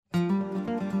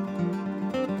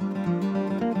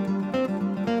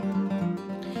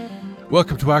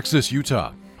Welcome to Access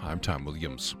Utah. I'm Tom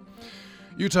Williams.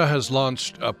 Utah has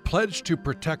launched a Pledge to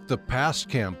Protect the Past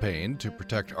campaign to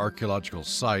protect archaeological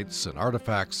sites and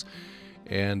artifacts.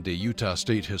 And the Utah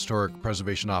State Historic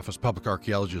Preservation Office public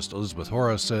archaeologist Elizabeth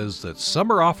Hora says that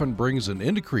summer often brings an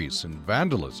increase in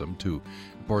vandalism to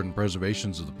important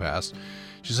preservations of the past.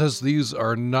 She says these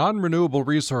are non-renewable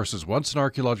resources. Once an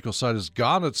archaeological site is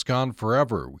gone, it's gone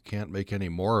forever. We can't make any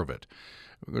more of it.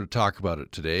 We're going to talk about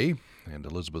it today, and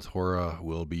Elizabeth Hora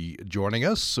will be joining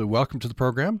us. So welcome to the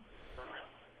program.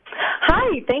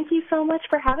 Hi, thank you so much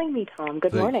for having me, Tom.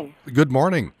 Good morning. Good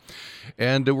morning.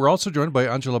 And we're also joined by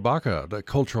Angelo Baca, the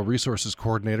Cultural Resources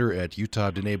Coordinator at Utah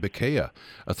Dene Baca.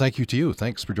 Thank you to you.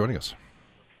 Thanks for joining us.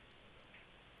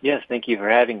 Yes, thank you for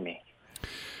having me.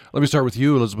 Let me start with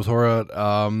you, Elizabeth Hora.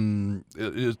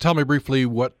 Tell me briefly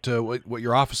what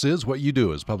your office is, what you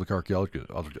do as public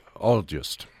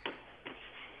archaeologist.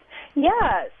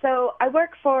 Yeah, so I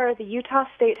work for the Utah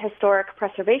State Historic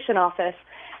Preservation Office,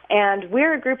 and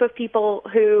we're a group of people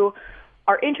who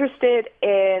are interested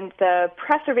in the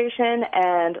preservation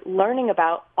and learning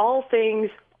about all things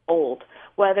old,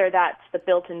 whether that's the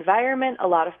built environment. A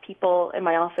lot of people in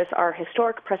my office are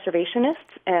historic preservationists,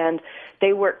 and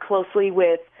they work closely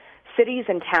with cities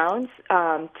and towns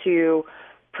to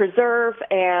preserve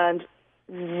and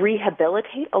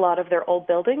rehabilitate a lot of their old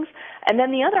buildings. And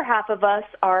then the other half of us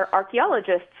are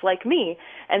archaeologists like me.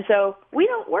 And so we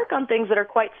don't work on things that are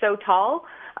quite so tall.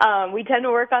 We tend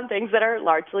to work on things that are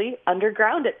largely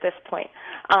underground at this point.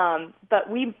 But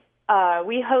we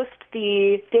host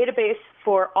the database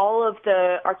for all of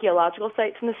the archaeological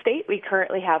sites in the state. We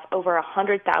currently have over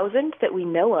 100,000 that we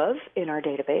know of in our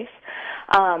database.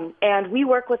 And we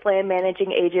work with land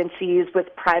managing agencies,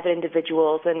 with private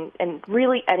individuals, and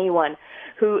really anyone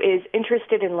who is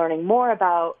interested in learning more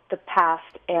about the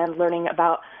past and learning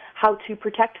about how to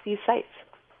protect these sites.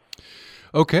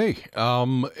 Okay.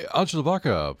 Angelo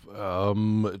Baca,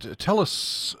 tell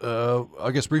us,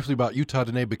 I guess, briefly about Utah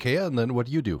Dene Baca, and then what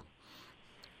do you do?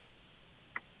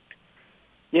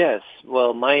 Yes.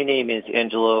 Well, my name is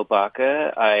Angelo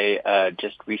Baca. I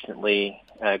just recently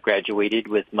graduated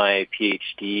with my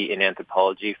PhD in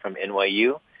anthropology from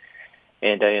NYU,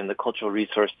 and I am the Cultural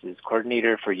Resources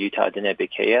Coordinator for Utah Dene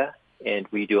Baca, and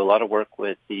we do a lot of work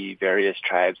with the various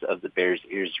tribes of the Bears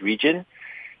Ears region,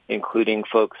 including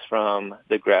folks from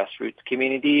the grassroots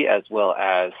community as well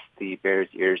as the Bears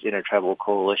Ears Intertribal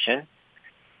Coalition.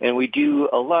 And we do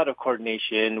a lot of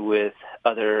coordination with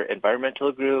other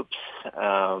environmental groups,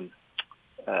 tribal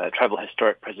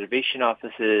historic preservation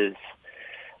offices,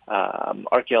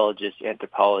 archaeologists,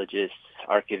 anthropologists,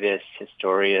 archivists,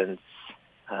 historians,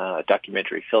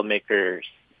 documentary filmmakers,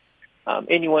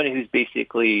 anyone who's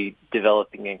basically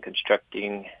developing and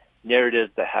constructing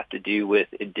narratives that have to do with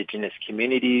indigenous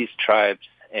communities, tribes,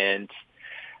 and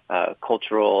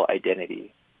cultural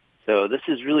identity. So this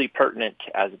is really pertinent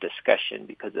as a discussion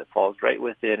because it falls right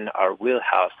within our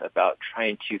wheelhouse about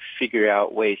trying to figure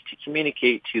out ways to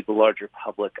communicate to the larger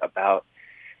public about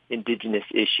indigenous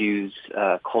issues,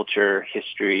 culture,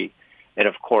 history, and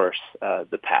of course,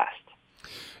 the past.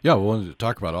 Yeah, we wanted to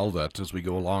talk about all of that as we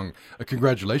go along.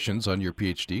 Congratulations on your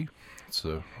PhD. It's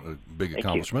a big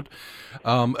accomplishment.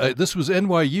 This was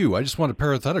NYU. I just want to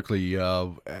parenthetically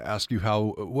ask you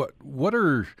what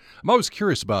are, I'm always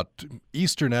curious about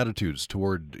Eastern attitudes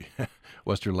toward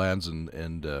Western lands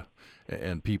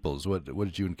and peoples. What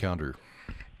did you encounter?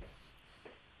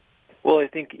 Well, I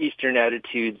think Eastern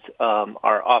attitudes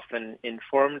are often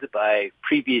informed by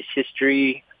previous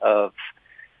history of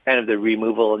kind of the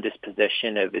removal and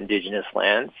dispossession of indigenous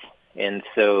lands. And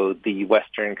so the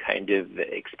Western kind of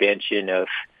expansion of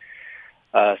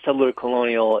settler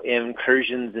colonial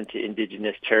incursions into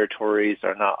indigenous territories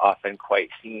are not often quite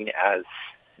seen as,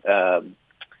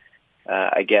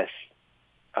 I guess,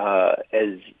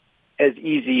 as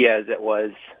easy as it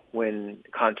was when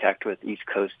contact with East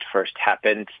Coast first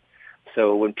happened.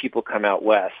 So when people come out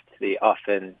west, they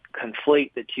often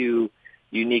conflate the two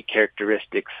unique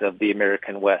characteristics of the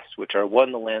American West, which are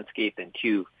one, the landscape, and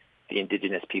two, the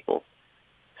indigenous people.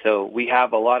 So we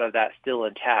have a lot of that still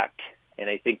intact, and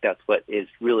I think that's what is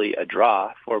really a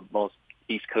draw for most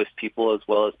East Coast people as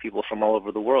well as people from all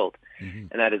over the world. Mm-hmm.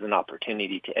 And that is an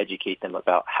opportunity to educate them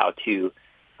about how to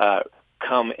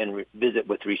come and visit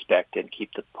with respect and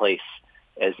keep the place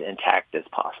as intact as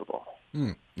possible.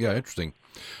 Yeah, interesting.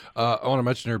 I want to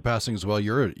mention in your passing as well,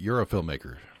 you're a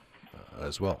filmmaker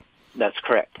as well. That's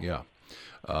correct. Yeah.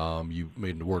 You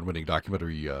made an award-winning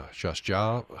documentary,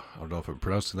 Shashja. I don't know if I'm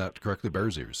pronouncing that correctly.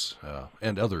 Bears Ears,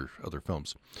 and other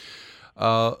films.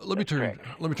 Let me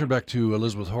turn back to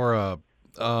Elizabeth Hora.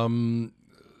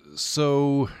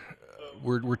 So,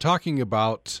 we're talking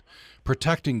about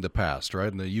protecting the past,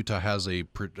 right? And Utah has a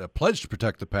pledge to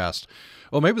protect the past.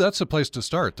 Well, maybe that's a place to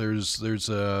start. There's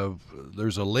a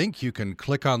link. You can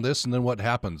click on this, and then what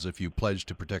happens if you pledge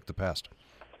to protect the past?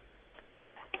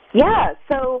 Yeah,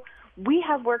 so we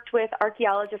have worked with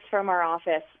archaeologists from our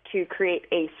office to create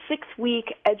a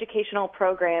 6-week educational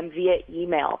program via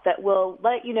email that will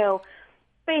let you know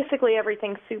basically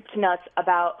everything soup to nuts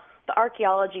about the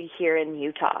archaeology here in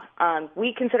Utah.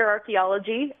 We consider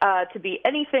archaeology to be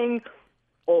anything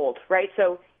old, right?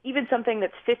 So even something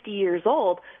that's 50 years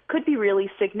old could be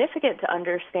really significant to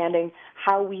understanding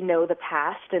how we know the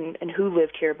past and who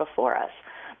lived here before us.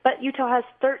 But Utah has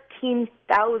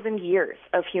 13,000 years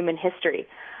of human history.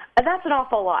 And that's an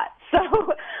awful lot.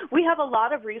 So we have a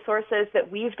lot of resources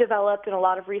that we've developed and a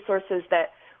lot of resources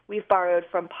that we've borrowed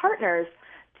from partners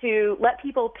to let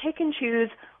people pick and choose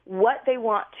what they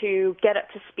want to get up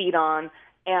to speed on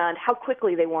and how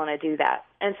quickly they want to do that.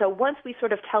 And so once we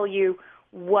sort of tell you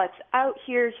what's out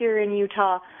here in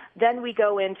Utah, then we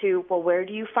go into, well, where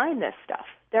do you find this stuff?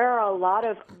 There are a lot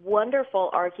of wonderful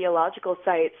archaeological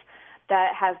sites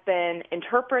that have been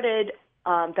interpreted,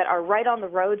 that are right on the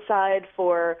roadside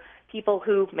for people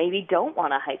who maybe don't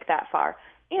want to hike that far,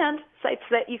 and sites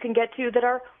that you can get to that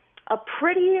are a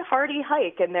pretty hardy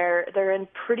hike, and they're in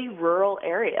pretty rural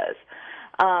areas.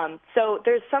 So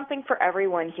there's something for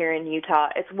everyone here in Utah.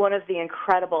 It's one of the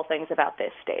incredible things about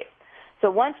this state. So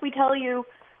once we tell you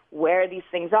where these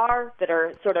things are that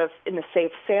are sort of in the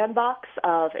safe sandbox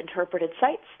of interpreted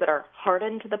sites that are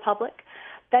hardened to the public,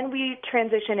 then we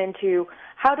transition into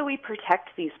how do we protect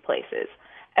these places.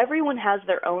 Everyone has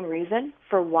their own reason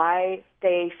for why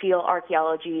they feel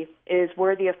archaeology is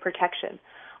worthy of protection.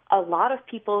 A lot of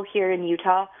people here in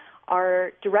Utah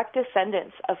are direct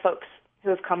descendants of folks who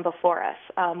have come before us,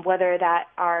 whether that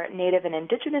are Native and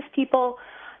Indigenous people,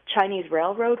 Chinese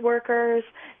railroad workers,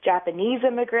 Japanese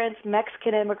immigrants,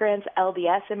 Mexican immigrants,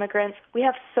 LDS immigrants. We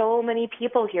have so many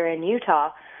people here in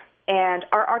Utah, and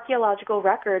our archaeological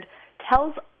record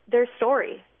tells their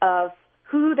story of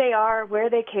who they are, where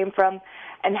they came from,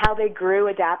 and how they grew,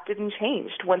 adapted, and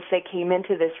changed once they came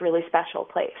into this really special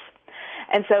place.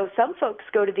 And so some folks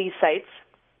go to these sites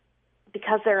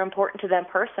because they're important to them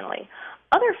personally.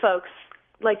 Other folks,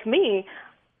 like me,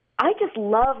 I just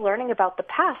love learning about the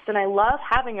past, and I love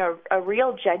having a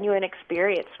real, genuine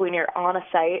experience when you're on a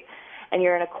site and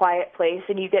you're in a quiet place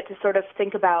and you get to sort of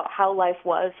think about how life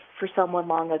was for someone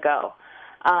long ago.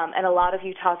 And a lot of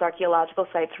Utah's archaeological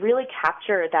sites really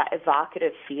capture that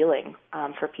evocative feeling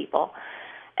for people.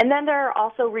 And then there are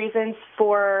also reasons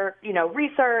for,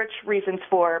 research, reasons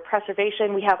for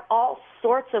preservation. We have all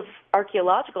sorts of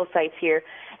archaeological sites here,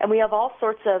 and we have all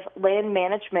sorts of land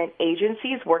management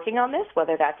agencies working on this,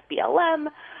 whether that's BLM,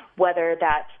 whether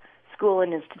that's School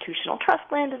and Institutional Trust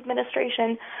Land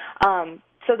Administration.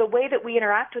 So the way that we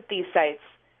interact with these sites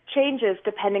changes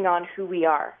depending on who we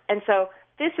are. And so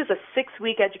this is a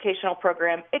 6-week educational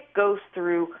program. It goes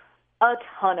through a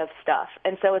ton of stuff.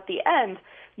 And so at the end,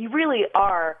 you really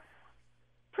are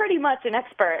pretty much an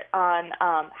expert on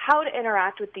how to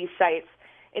interact with these sites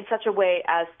in such a way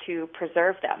as to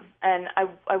preserve them. And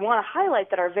I want to highlight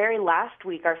that our very last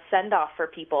week, our send-off for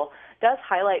people, does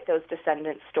highlight those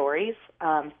descendant stories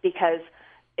because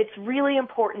it's really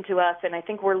important to us, and I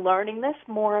think we're learning this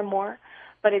more and more,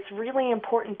 but it's really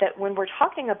important that when we're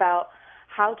talking about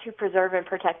how to preserve and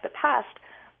protect the past,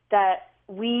 that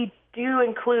we do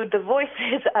include the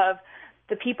voices of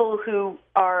the people who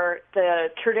are the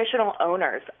traditional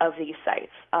owners of these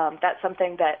sites. That's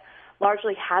something that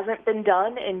largely hasn't been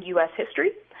done in U.S.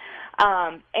 history,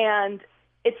 and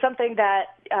it's something that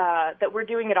that we're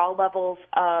doing at all levels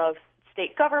of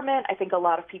state government. I think a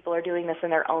lot of people are doing this in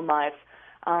their own lives,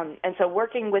 and so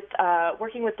working with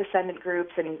descendant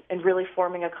groups and really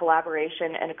forming a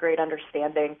collaboration and a great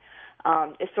understanding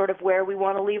is sort of where we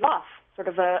want to leave off, sort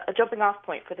of a jumping-off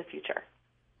point for the future.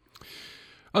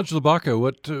 Angelo Baca,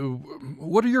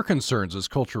 what are your concerns as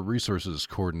cultural resources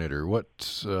coordinator? What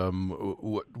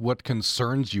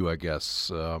concerns you, I guess,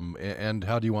 and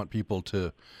how do you want people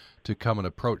to come and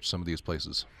approach some of these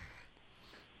places?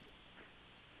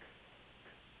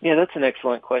 Yeah, that's an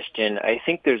excellent question. I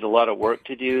think there's a lot of work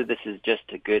to do. This is just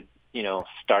a good,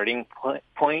 starting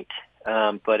point,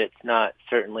 but it's not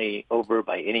certainly over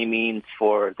by any means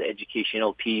for the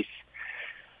educational piece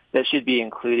that should be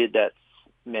included. That's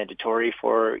mandatory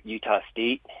for Utah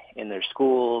State in their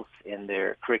schools, in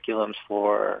their curriculums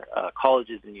for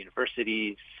colleges and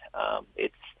universities.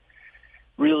 It's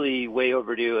really way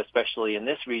overdue, especially in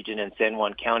this region in San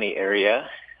Juan County area.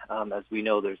 As we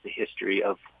know, there's a history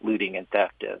of looting and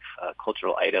theft of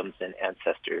cultural items and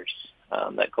ancestors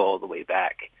that go all the way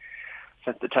back.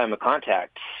 since the time of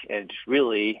contact, and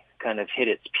really kind of hit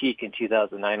its peak in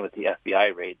 2009 with the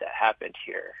FBI raid that happened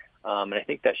here. And I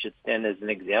think that should stand as an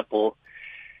example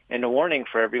and a warning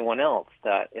for everyone else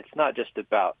that it's not just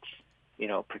about,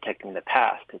 protecting the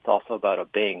past. It's also about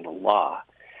obeying the law.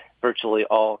 Virtually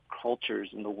all cultures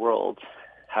in the world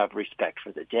have respect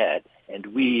for the dead, and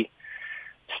we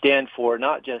stand for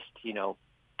not just,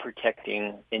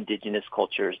 protecting indigenous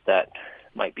cultures that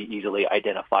might be easily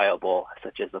identifiable,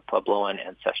 such as the Puebloan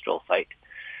ancestral site,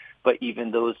 but even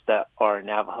those that are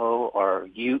Navajo or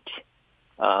Ute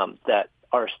that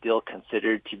are still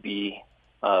considered to be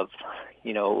of,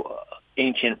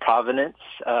 ancient provenance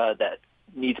that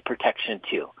needs protection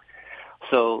too.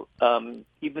 So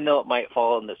even though it might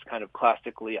fall in this kind of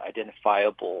classically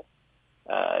identifiable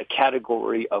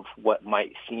category of what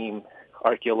might seem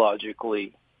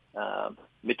archaeologically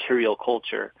material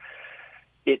culture,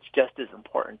 it's just as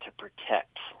important to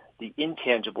protect the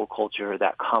intangible culture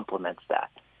that complements that.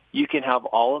 You can have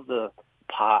all of the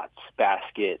pots,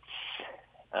 baskets,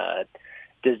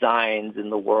 designs in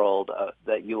the world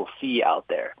that you'll see out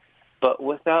there, but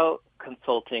without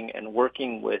consulting and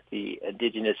working with the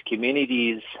indigenous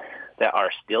communities that are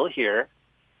still here,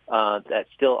 that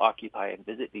still occupy and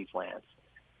visit these lands,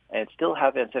 and still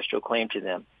have ancestral claim to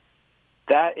them,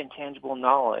 that intangible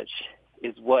knowledge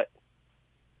is what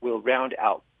will round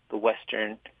out the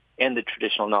Western and the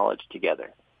traditional knowledge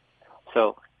together.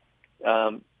 So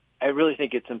I really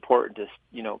think it's important to,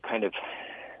 kind of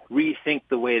rethink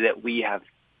the way that we have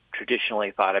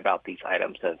traditionally thought about these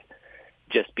items of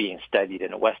just being studied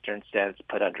in a Western sense,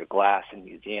 put under glass in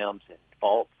museums and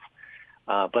vaults,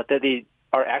 but that they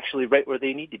are actually right where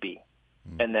they need to be,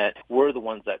 and that we're the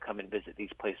ones that come and visit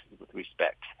these places with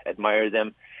respect, admire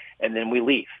them, and then we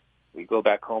leave. We go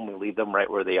back home, we leave them right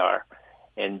where they are,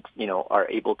 and, are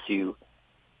able to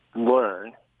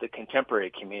learn the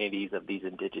contemporary communities of these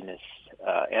indigenous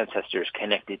ancestors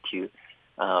connected to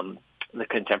the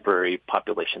contemporary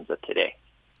populations of today.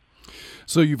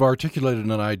 So you've articulated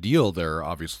an ideal there,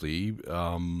 obviously,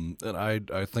 and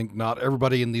I think not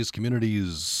everybody in these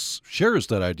communities shares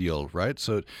that ideal, right?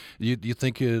 So do you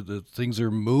think that things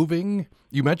are moving?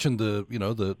 You mentioned the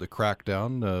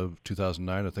crackdown of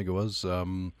 2009, I think it was,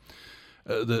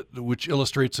 which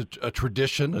illustrates a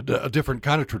tradition, a different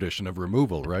kind of tradition of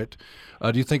removal, right?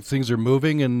 Do you think things are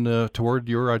moving toward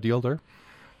your ideal there?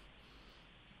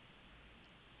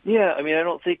 Yeah, I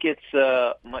don't think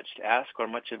it's much to ask or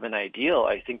much of an ideal.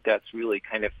 I think that's really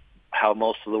kind of how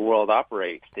most of the world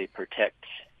operates. They protect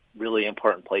really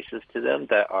important places to them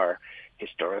that are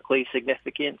historically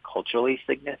significant, culturally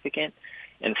significant,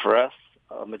 and for us,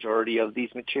 a majority of these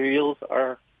materials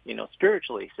are,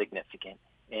 spiritually significant.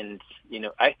 And,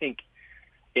 I think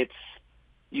it's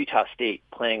Utah State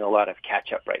playing a lot of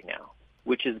catch-up right now,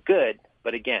 which is good,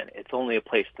 but again, it's only a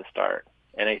place to start.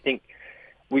 And I think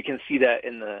we can see that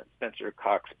in the Spencer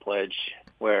Cox Pledge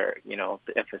where, the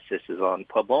emphasis is on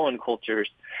Puebloan cultures.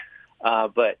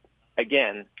 But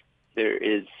again, there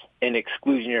is an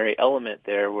exclusionary element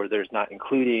there where there's not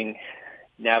including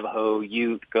Navajo,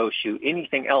 Ute, Goshu,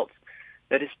 anything else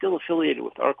that is still affiliated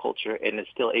with our culture and is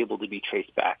still able to be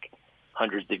traced back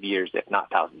hundreds of years, if not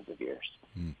thousands of years.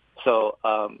 So,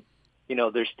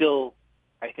 there's still,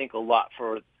 I think, a lot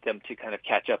for them to kind of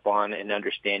catch up on in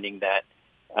understanding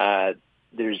that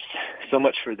there's so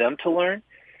much for them to learn,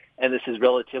 and this is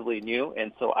relatively new.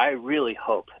 And so I really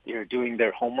hope they're doing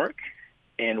their homework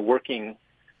and working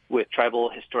with tribal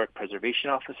historic preservation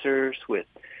officers, with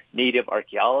native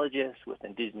archaeologists, with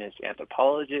indigenous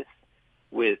anthropologists,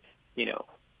 with,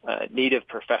 native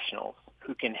professionals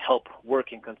who can help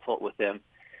work and consult with them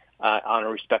on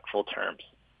respectful terms,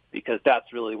 because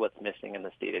that's really what's missing in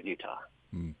the state of Utah.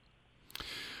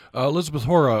 Elizabeth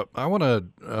Hora, I want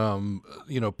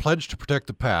to, pledge to protect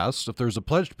the past. If there's a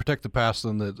pledge to protect the past,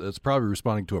 then it's probably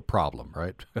responding to a problem,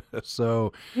 right?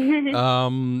 So,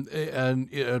 and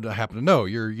I happen to know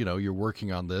you're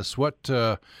working on this. What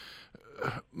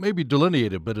maybe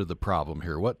delineate a bit of the problem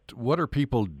here? What are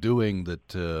people doing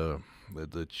that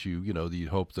you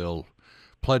hope they'll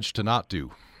pledge to not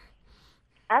do?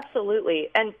 Absolutely.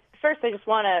 And first, I just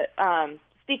want to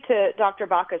speak to Dr.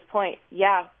 Baca's point.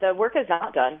 Yeah, the work is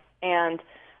not done, and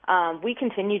we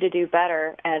continue to do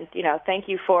better. And thank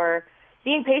you for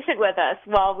being patient with us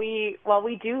while we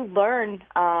do learn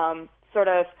sort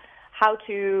of how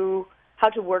to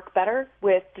work better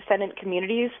with descendant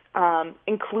communities,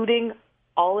 including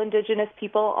all Indigenous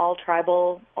people, all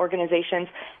tribal organizations,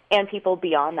 and people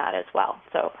beyond that as well.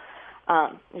 So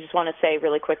I just want to say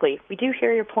really quickly, we do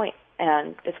hear your point,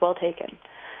 and it's well taken.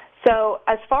 So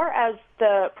as far as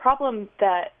the problem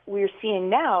that we're seeing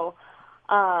now,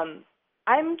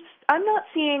 I'm I'm not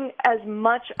seeing as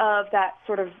much of that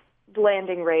sort of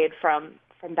landing raid from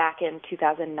back in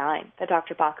 2009 that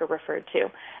Dr. Baca referred to.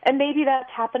 And maybe that's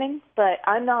happening, but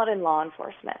I'm not in law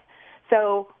enforcement.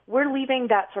 So we're leaving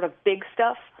that sort of big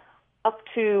stuff up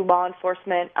to law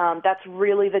enforcement. That's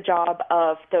really the job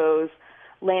of those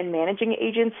land managing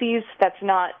agencies. It's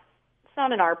not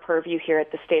in our purview here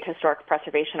at the State Historic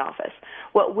Preservation Office.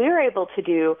 What we're able to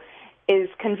do is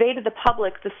convey to the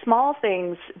public the small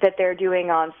things that they're doing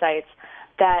on sites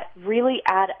that really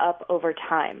add up over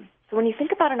time. So when you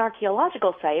think about an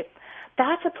archaeological site,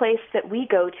 that's a place that we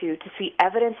go to see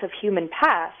evidence of human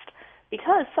past,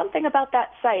 because something about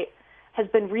that site has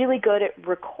been really good at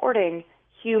recording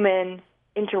human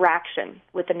interaction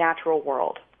with the natural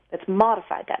world. It's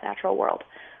modified that natural world.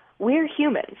 We're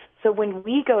humans, so when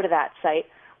we go to that site,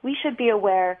 we should be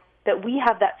aware that we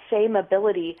have that same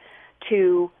ability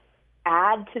to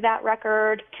add to that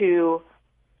record, to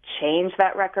change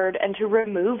that record, and to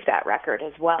remove that record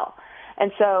as well.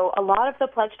 And so a lot of the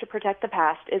Pledge to Protect the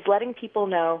Past is letting people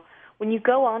know, when you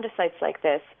go onto sites like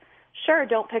this, sure,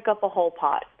 don't pick up a whole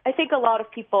pot. I think a lot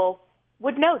of people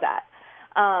would know that.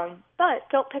 But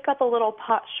don't pick up a little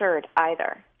potsherd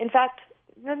either. In fact,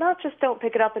 not just don't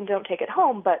pick it up and don't take it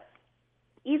home, but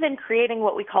even creating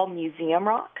what we call museum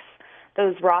rocks,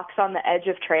 those rocks on the edge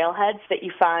of trailheads that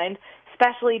you find,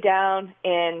 especially down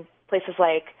in places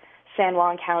like San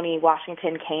Juan County,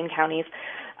 Washington, Kane counties,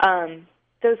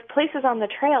 those places on the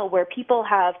trail where people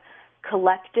have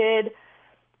collected,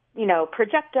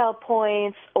 projectile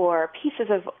points or pieces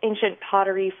of ancient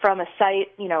pottery from a site,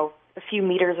 a few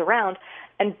meters around,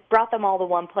 and brought them all to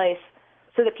one place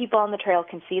so that people on the trail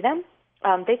can see them.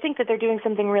 They think that they're doing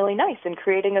something really nice and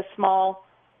creating a small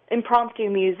impromptu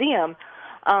museum.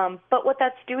 But what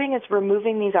that's doing is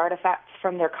removing these artifacts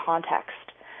from their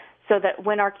context so that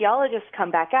when archaeologists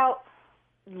come back out,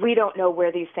 we don't know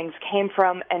where these things came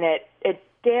from, and it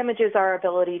damages our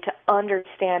ability to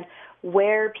understand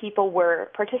where people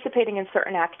were participating in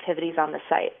certain activities on the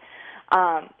site.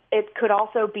 It could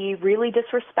also be really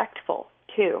disrespectful,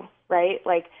 too, right?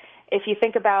 Like, if you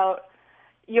think about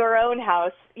your own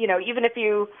house, even if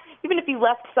you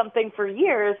left something for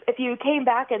years, if you came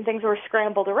back and things were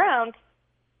scrambled around,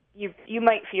 you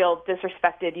might feel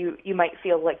disrespected. You might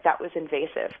feel like that was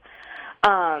invasive.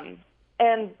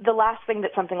 And the last thing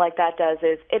that something like that does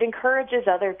is it encourages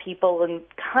other people and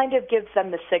kind of gives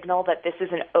them the signal that this is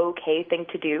an okay thing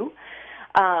to do.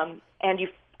 And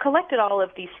you've collected all of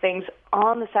these things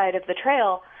on the side of the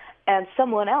trail, and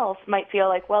someone else might feel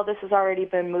like, well, this has already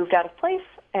been moved out of place,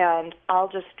 and I'll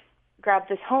just grab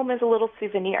this home as a little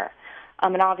souvenir.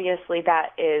 And obviously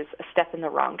that is a step in the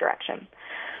wrong direction.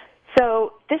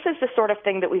 So this is the sort of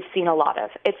thing that we've seen a lot of.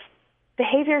 It's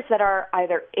behaviors that are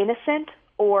either innocent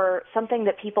or something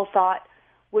that people thought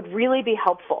would really be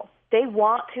helpful. They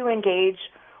want to engage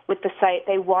with the site.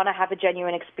 They want to have a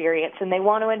genuine experience, and they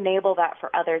want to enable that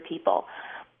for other people.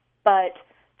 But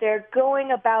they're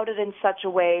going about it in such a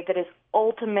way that is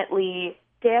ultimately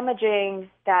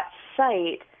damaging that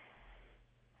site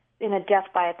in a death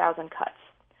by a thousand cuts.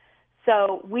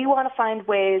 So we want to find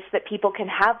ways that people can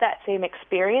have that same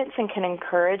experience and can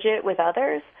encourage it with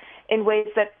others in ways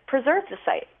that preserve the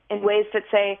site, in ways that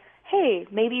say, hey,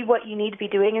 maybe what you need to be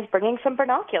doing is bringing some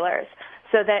binoculars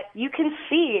so that you can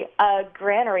see a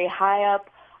granary high up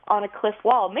on a cliff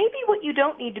wall. Maybe what you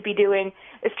don't need to be doing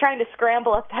is trying to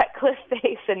scramble up that cliff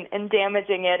face and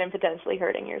damaging it and potentially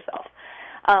hurting yourself.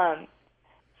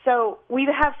 So we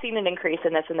have seen an increase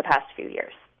in this in the past few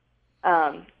years.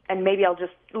 And maybe I'll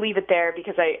just leave it there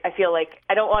because I feel like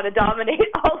I don't want to dominate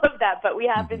all of that, but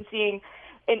we have been seeing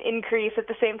an increase at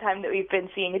the same time that we've been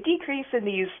seeing a decrease in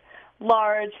these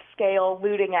large-scale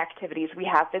looting activities. We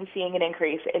have been seeing an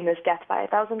increase in this death by a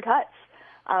thousand cuts.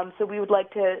 So we would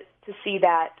like to see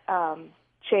that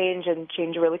change and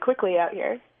change really quickly out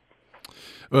here.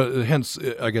 Hence,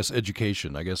 I guess,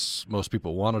 education. I guess most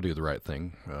people want to do the right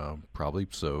thing, probably,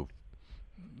 so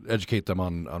educate them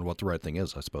on what the right thing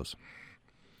is, I suppose.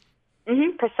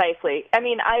 Mm-hmm, precisely. I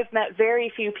mean, I've met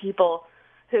very few people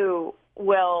who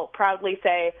will proudly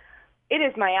say, it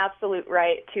is my absolute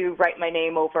right to write my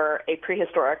name over a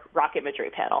prehistoric rock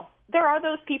imagery panel. There are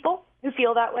those people who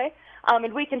feel that way,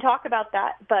 and we can talk about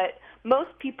that, but most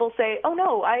people say, oh,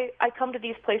 no, I come to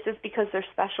these places because they're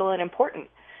special and important.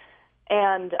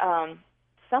 And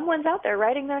someone's out there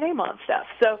writing their name on stuff.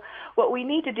 So what we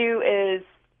need to do is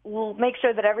we'll make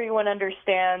sure that everyone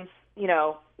understands,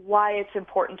 why it's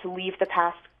important to leave the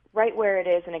past right where it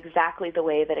is and exactly the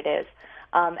way that it is.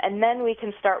 And then we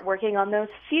can start working on those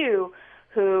few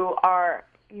who are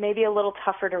maybe a little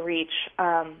tougher to reach,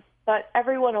 but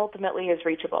everyone ultimately is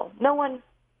reachable. No one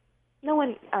no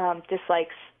one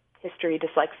dislikes history,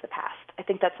 dislikes the past. I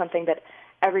think that's something that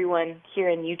everyone here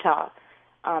in Utah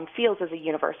feels as a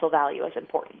universal value as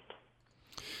important.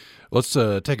 Let's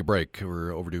take a break.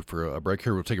 We're overdue for a break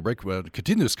here. We'll take a break. We'll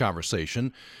continue this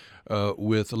conversation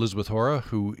with Elizabeth Hora,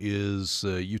 who is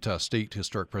Utah State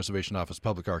Historic Preservation Office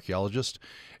public archaeologist.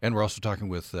 And we're also talking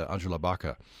with Angelo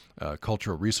Baca,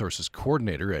 Cultural Resources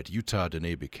Coordinator at Utah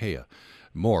Dene Baca.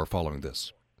 More following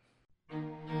this.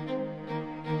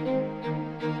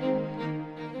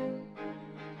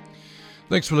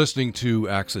 Thanks for listening to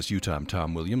Access Utah. I'm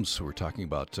Tom Williams. We're talking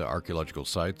about archaeological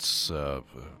sites,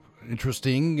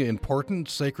 interesting, important,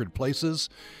 sacred places,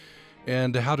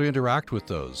 and how to interact with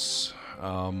those.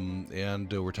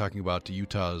 And we're talking about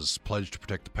Utah's Pledge to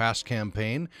Protect the Past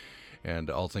campaign and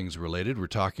all things related. We're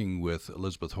talking with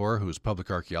Elizabeth Hora, who is public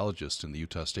archaeologist in the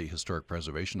Utah State Historic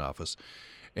Preservation Office,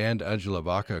 and Angelo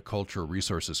Baca, Cultural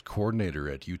Resources Coordinator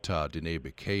at Utah Dene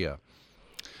Baca.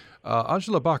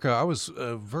 Angelo Baca, I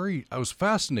was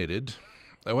fascinated.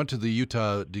 I went to the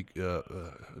Utah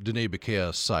Dene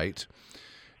Baca site,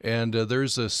 and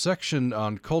there's a section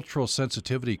on cultural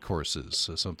sensitivity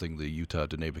courses, something the Utah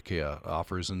Dene Baca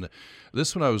offers. And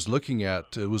this one I was looking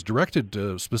at was directed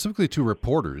specifically to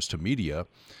reporters, to media.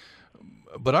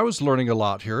 But I was learning a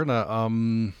lot here,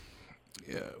 and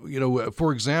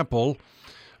for example.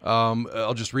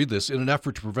 I'll just read this. In an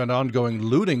effort to prevent ongoing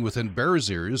looting within Bears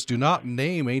Ears, do not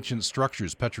name ancient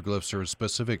structures, petroglyphs, or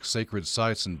specific sacred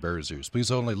sites in Bears Ears.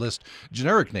 Please only list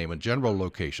generic name and general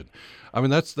location. I mean,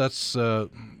 that's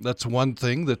one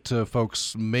thing that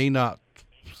folks may not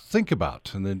think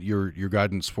about, and then your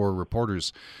guidance for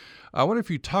reporters. I wonder if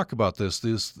you talk about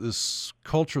this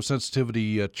cultural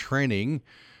sensitivity training,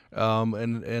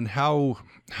 and how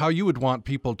you would want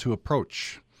people to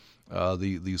approach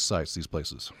these sites, these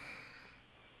places.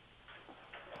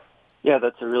 Yeah,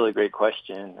 that's a really great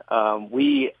question.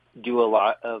 We do a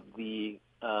lot of the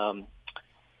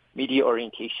media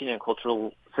orientation and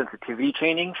cultural sensitivity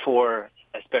training for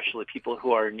especially people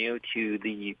who are new to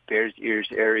the Bears Ears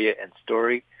area and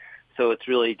story. So it's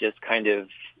really just kind of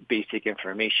basic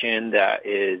information that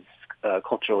is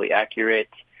culturally accurate.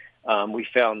 We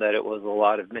found that it was a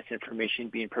lot of misinformation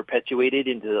being perpetuated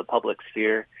into the public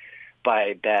sphere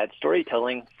by bad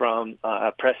storytelling from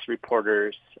press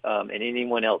reporters and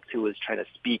anyone else who was trying to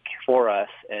speak for us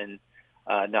and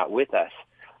not with us.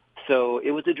 So it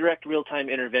was a direct real-time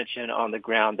intervention on the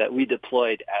ground that we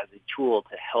deployed as a tool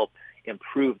to help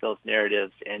improve those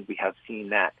narratives, and we have seen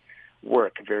that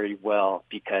work very well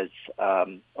because a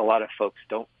lot of folks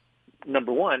don't,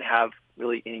 number one, have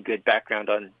really any good background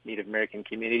on Native American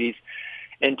communities,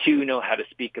 and two, know how to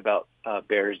speak about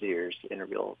Bears Ears in a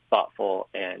real thoughtful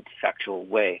and factual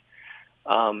way.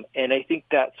 And I think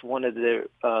that's one of the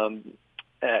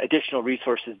additional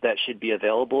resources that should be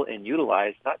available and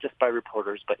utilized, not just by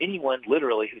reporters, but anyone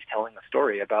literally who's telling a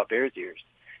story about Bears Ears.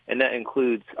 And that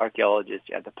includes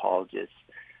archaeologists, anthropologists,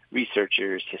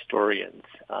 researchers, historians,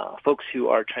 folks who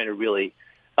are trying to really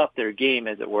up their game,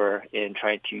 as it were, in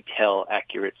trying to tell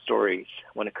accurate stories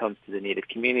when it comes to the Native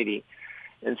community.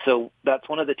 And so that's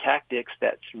one of the tactics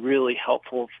that's really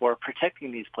helpful for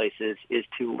protecting these places, is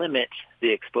to limit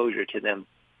the exposure to them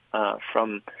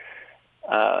from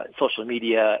social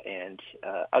media and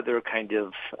other kind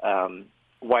of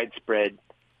widespread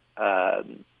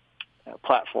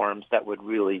platforms that would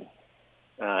really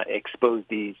expose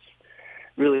these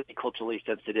really culturally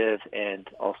sensitive and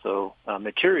also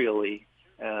materially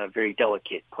very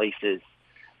delicate places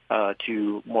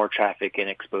to more traffic and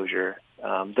exposure.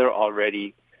 They're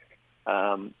already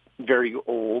very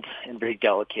old and very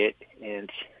delicate,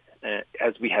 and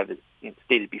as we have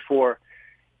stated before,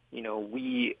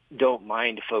 we don't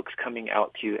mind folks coming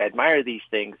out to admire these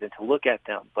things and to look at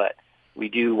them, but we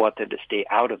do want them to stay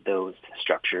out of those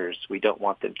structures. We don't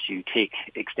want them to take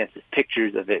extensive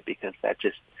pictures of it because that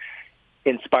just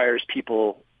inspires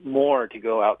people more to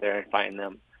go out there and find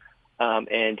them.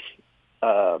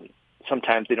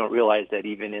 Sometimes they don't realize that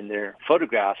even in their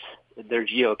photographs, they're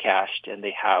geocached, and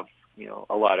they have,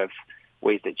 a lot of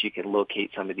ways that you can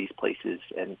locate some of these places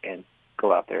and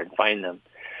go out there and find them.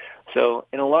 So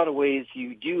in a lot of ways,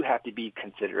 you do have to be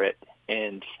considerate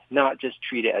and not just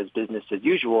treat it as business as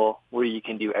usual, where you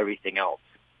can do everything else.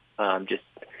 Just,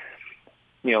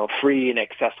 free and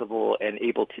accessible and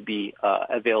able to be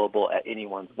available at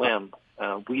anyone's whim.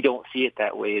 We don't see it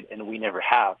that way, and we never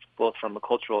have, both from a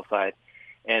cultural side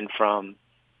and from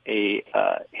a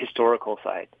historical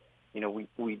side.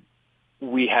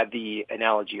 We had the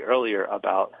analogy earlier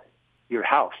about your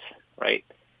house, right?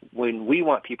 When we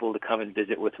want people to come and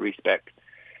visit with respect,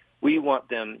 we want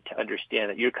them to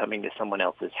understand that you're coming to someone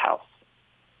else's house.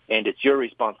 And it's your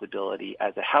responsibility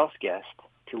as a house guest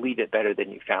to leave it better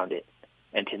than you found it,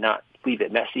 and to not leave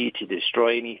it messy, to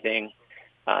destroy anything,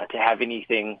 to have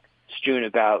anything strewn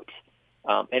about.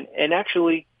 And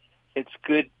actually, it's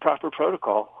good, proper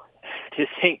protocol to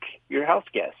thank your house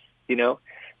guests,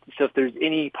 So if there's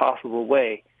any possible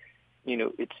way,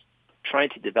 it's trying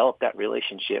to develop that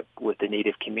relationship with the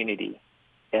Native community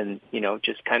and,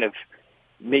 just kind of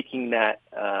making that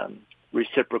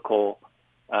reciprocal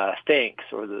thanks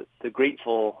or the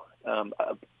grateful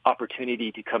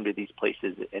opportunity to come to these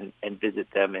places and visit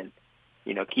them and,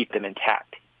 keep them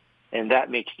intact. And that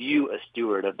makes you a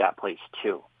steward of that place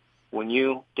too. When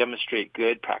you demonstrate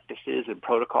good practices and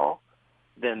protocol,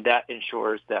 then that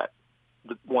ensures that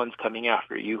the ones coming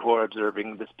after you who are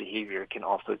observing this behavior can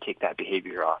also take that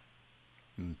behavior on.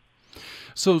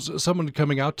 So someone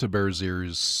coming out to Bears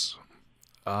Ears,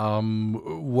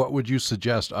 what would you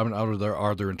suggest? I mean,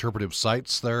 are there interpretive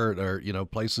sites there, or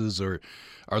places, or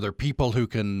are there people who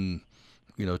can,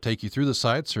 take you through the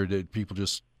sites, or did people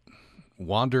just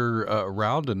wander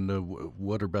around? And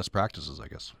what are best practices, I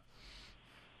guess?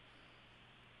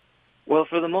 Well,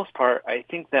 for the most part, I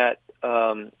think that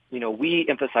we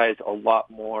emphasize a lot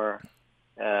more,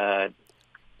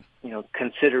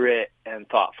 considerate and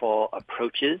thoughtful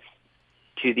approaches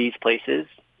to these places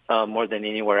more than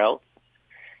anywhere else.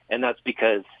 And that's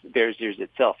because Bears Ears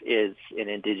itself is an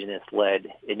indigenous-led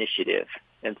initiative.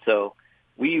 And so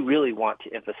we really want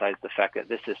to emphasize the fact that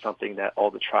this is something that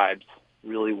all the tribes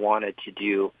really wanted to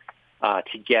do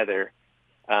together,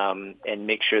 and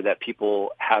make sure that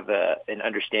people have an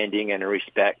understanding and a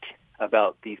respect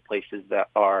about these places that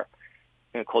are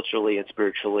culturally and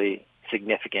spiritually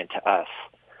significant to us.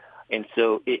 And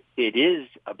so it is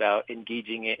about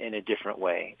engaging it in a different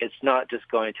way. It's not just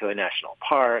going to a national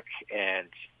park and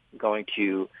going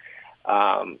to,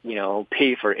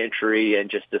 pay for entry and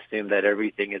just assume that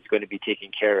everything is going to be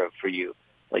taken care of for you.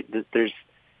 Like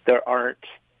there aren't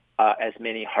as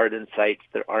many hardened sites.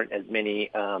 There aren't as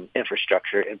many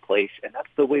infrastructure in place, and that's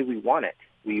the way we want it.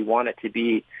 We want it to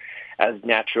be as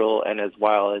natural and as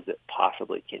wild as it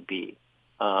possibly can be,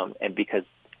 and because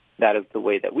that is the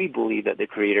way that we believe that the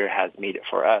Creator has made it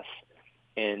for us,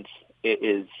 and it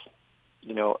is,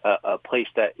 a place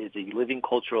that is a living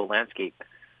cultural landscape.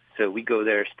 So we go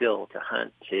there still to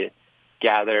hunt, to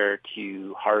gather,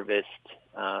 to harvest,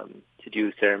 to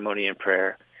do ceremony and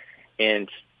prayer, and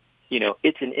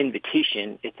it's an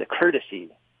invitation, it's a courtesy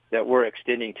that we're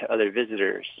extending to other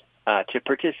visitors to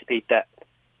participate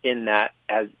in that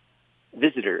as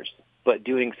visitors, but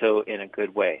doing so in a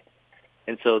good way.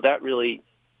 And so that really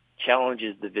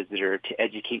challenges the visitor to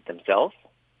educate themselves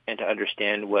and to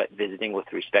understand what visiting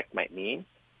with respect might mean.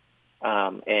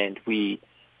 And we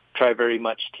try very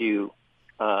much to,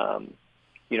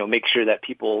 make sure that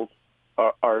people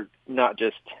are not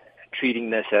just treating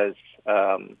this as,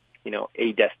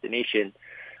 a destination,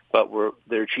 but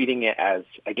they're treating it as,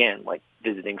 again, like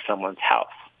visiting someone's house.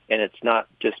 And it's not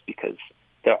just because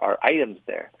there are items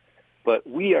there, but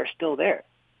we are still there.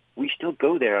 We still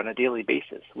go there on a daily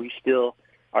basis. We still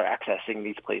are accessing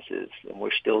these places, and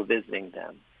we're still visiting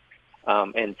them.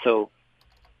 And so,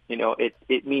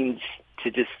 it means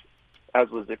to just, as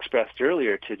was expressed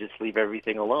earlier, to just leave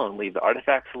everything alone, leave the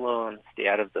artifacts alone, stay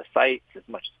out of the sites as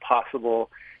much as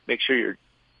possible, make sure your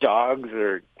dogs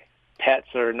or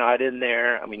pets are not in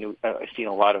there. I mean, I've seen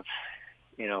a lot of,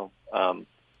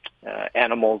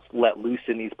 animals let loose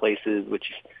in these places,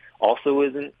 which also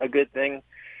isn't a good thing,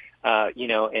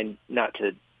 and not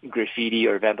to graffiti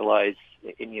or vandalize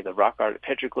any of the rock art or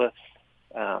petroglyphs.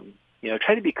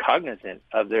 Try to be cognizant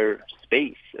of their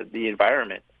space, of the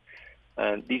environment.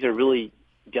 These are really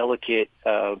delicate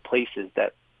places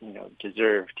that,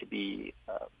 deserve to be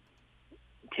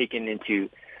taken into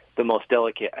the most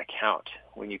delicate account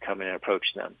when you come in and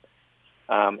approach them.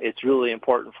 It's really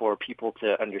important for people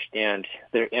to understand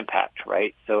their impact,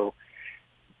 right? So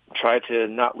try to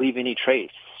not leave any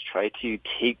trace. Try to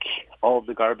take all of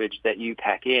the garbage that you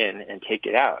pack in and take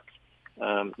it out.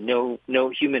 No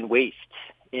human waste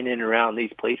in and around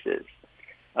these places.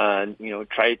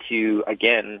 Try to,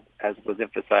 again, as was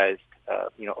emphasized,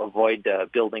 avoid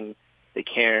building the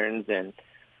cairns and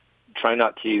try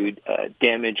not to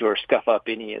damage or scuff up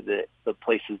any of the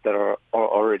places that are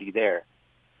already there.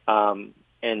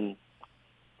 And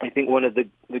I think one of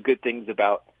the good things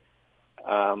about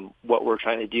what we're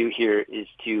trying to do here is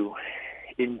to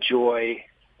enjoy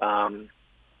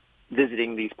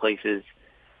visiting these places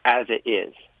as it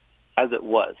is, as it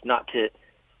was, not to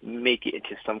make it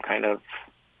into some kind of,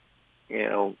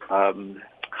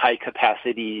 high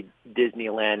capacity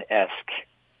Disneyland-esque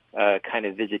kind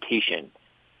of visitation.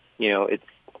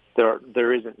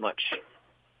 There isn't much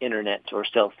internet or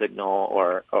cell signal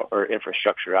or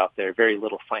infrastructure out there, very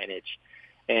little signage.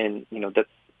 And,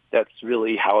 that's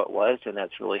really how it was, and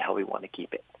that's really how we want to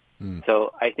keep it.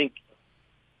 So I think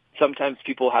sometimes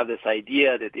people have this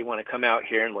idea that they want to come out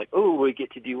here and we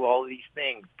get to do all these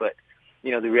things. But,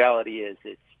 the reality is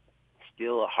it's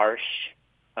still a harsh,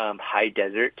 high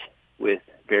desert with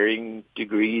varying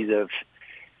degrees of,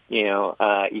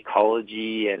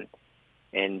 ecology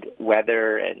and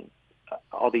weather and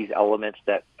all these elements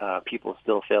that people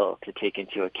still fail to take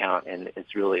into account. And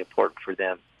it's really important for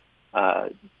them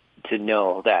to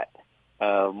know that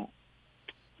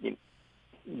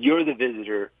you're the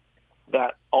visitor,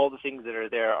 that all the things that are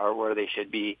there are where they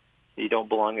should be. They don't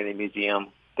belong in a museum.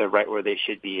 They're right where they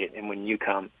should be. And when you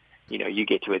come, you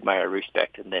get to admire,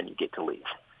 respect, and then you get to leave.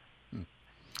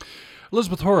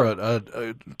 Elizabeth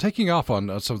Hora, taking off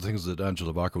on some of the things that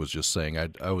Angelo Baca was just saying,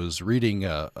 I was reading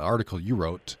an article you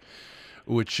wrote,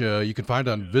 which you can find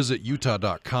on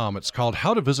visitutah.com. It's called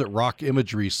How to Visit Rock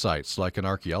Imagery Sites Like an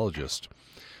Archaeologist.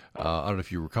 I don't know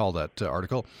if you recall that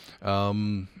article.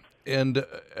 And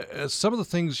some of the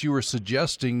things you were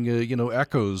suggesting,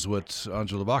 echoes what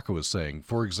Angelo Baca was saying.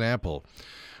 For example,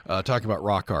 talking about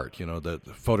rock art, the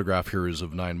photograph here is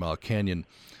of 9 Mile Canyon.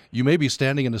 You may be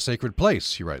standing in a sacred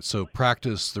place, you write, so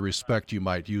practice the respect you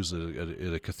might use at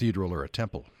a cathedral or a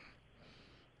temple.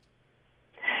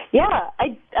 Yeah,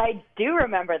 I do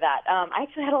remember that. I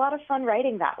actually had a lot of fun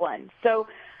writing that one. So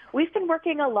we've been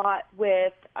working a lot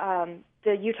with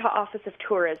the Utah Office of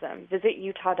Tourism,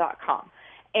 visitutah.com.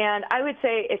 And I would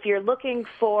say if you're looking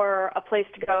for a place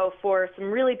to go for some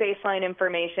really baseline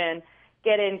information,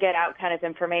 get in, get out kind of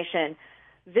information,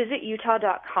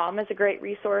 visitutah.com is a great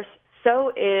resource.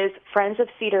 So is Friends of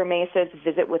Cedar Mesa's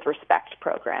Visit with Respect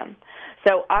program.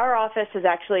 So our office has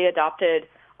actually adopted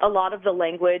a lot of the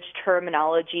language,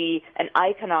 terminology, and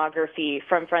iconography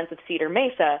from Friends of Cedar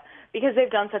Mesa because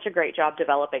they've done such a great job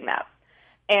developing that.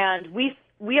 And we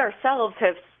ourselves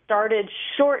have started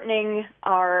shortening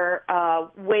our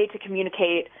way to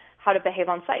communicate how to behave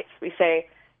on sites. We say,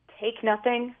 take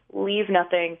nothing, leave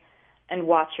nothing, and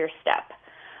watch your step.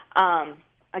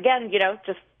 Again,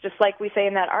 just like we say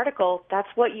in that article, that's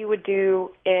what you would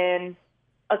do in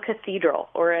a cathedral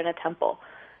or in a temple.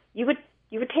 You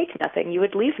would take nothing, you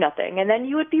would leave nothing, and then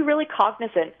you would be really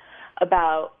cognizant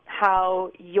about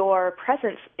how your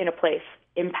presence in a place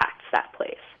impacts that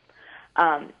place.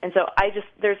 And so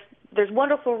there's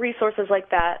wonderful resources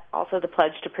like that. Also, the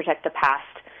Pledge to Protect the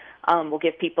Past will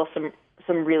give people some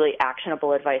really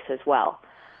actionable advice as well.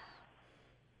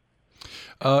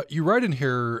 You write in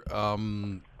here,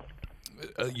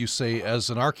 you say, as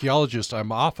an archaeologist,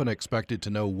 I'm often expected to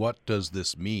know what does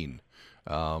this mean.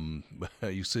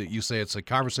 You say it's a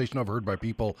conversation overheard by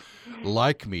people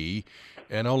like me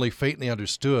and only faintly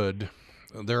understood.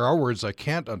 There are words I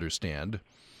can't understand.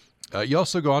 You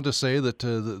also go on to say that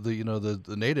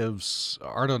the natives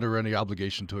aren't under any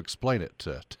obligation to explain it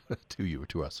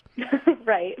to us.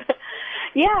 Right.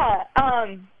 Yeah.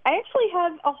 I actually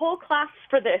have a whole class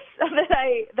for this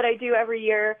that I do every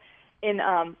year in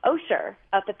Osher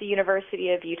up at the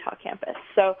University of Utah campus.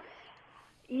 So,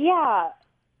 yeah,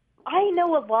 I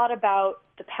know a lot about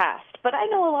the past, but I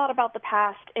know a lot about the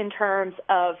past in terms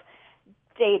of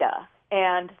data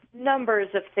and numbers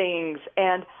of things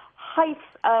and heights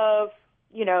of,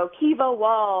 kiva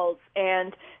walls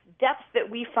and depths that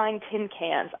we find tin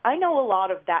cans. I know a lot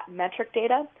of that metric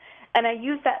data, and I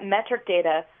use that metric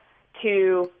data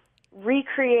to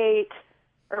recreate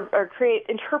or create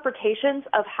interpretations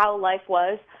of how life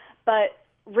was, but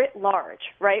writ large,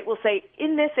 right? We'll say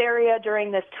in this area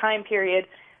during this time period,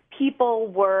 people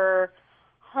were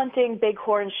hunting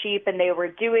bighorn sheep, and they were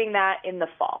doing that in the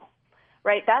fall,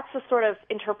 right? That's the sort of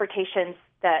interpretations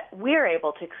that we're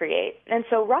able to create. And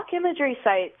so rock imagery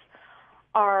sites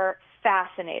are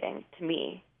fascinating to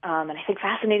me, and I think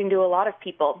fascinating to a lot of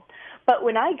people. But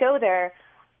when I go there,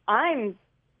 I'm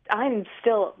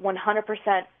still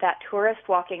 100% that tourist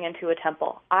walking into a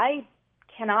temple. I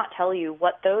cannot tell you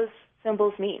what those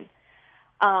symbols mean.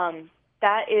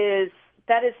 That is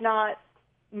not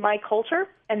my culture,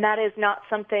 and that is not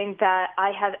something that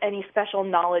I have any special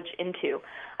knowledge into.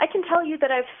 I can tell you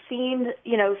that I've seen,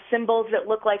 symbols that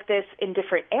look like this in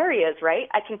different areas, right?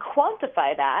 I can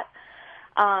quantify that,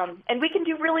 and we can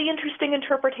do really interesting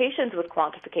interpretations with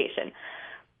quantification.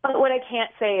 But what I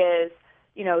can't say is,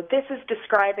 this is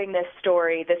describing this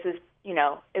story, this is,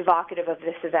 evocative of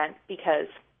this event, because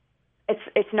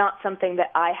it's not something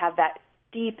that I have that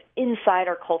deep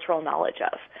insider cultural knowledge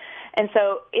of. And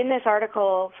so in this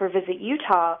article for Visit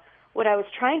Utah, what I was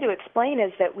trying to explain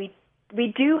is that we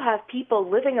do have people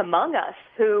living among us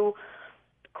who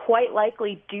quite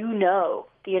likely do know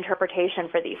the interpretation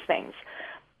for these things.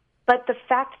 But the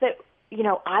fact that,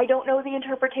 I don't know the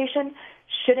interpretation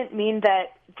shouldn't mean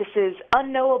that this is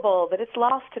unknowable, that it's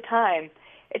lost to time.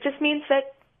 It just means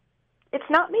that it's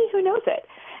not me who knows it.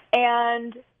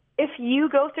 And if you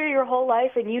go through your whole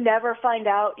life and you never find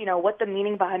out, what the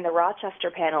meaning behind the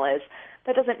Rochester panel is,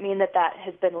 that doesn't mean that that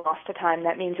has been lost to time.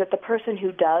 That means that the person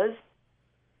who does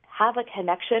have a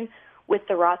connection with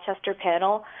the Rochester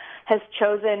panel has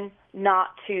chosen not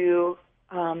to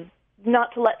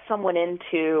let someone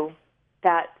into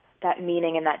that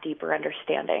meaning and that deeper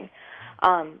understanding.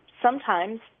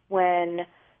 Sometimes when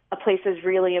a place is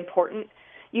really important,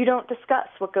 you don't discuss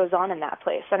what goes on in that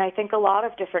place. And I think a lot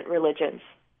of different religions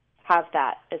have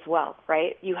that as well,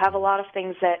 right? You have a lot of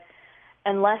things that,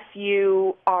 unless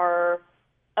you are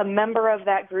a member of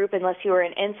that group, unless you are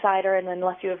an insider, and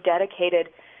unless you have dedicated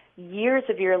years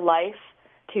of your life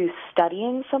to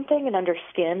studying something and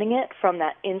understanding it from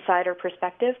that insider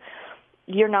perspective,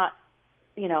 you're not,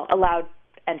 allowed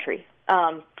entry.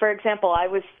 For example, I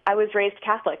was raised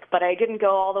Catholic, but I didn't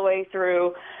go all the way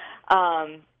through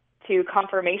to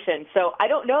confirmation. So I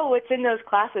don't know what's in those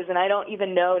classes, and I don't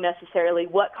even know necessarily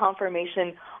what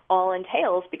confirmation all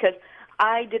entails because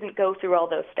I didn't go through all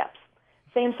those steps.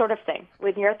 Same sort of thing.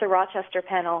 When you're at the Rochester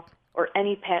panel or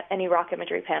any rock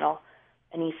imagery panel,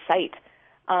 any site,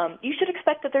 you should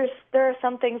expect that there are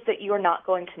some things that you are not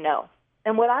going to know.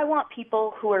 And what I want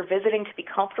people who are visiting to be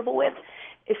comfortable with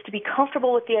is to be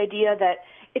comfortable with the idea that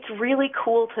it's really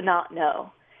cool to not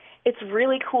know. It's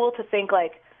really cool to think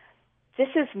like, this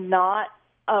is not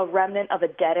a remnant of a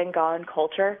dead and gone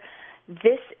culture.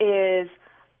 This is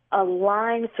a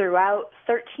line throughout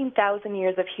 13,000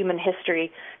 years of human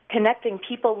history connecting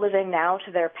people living now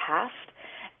to their past.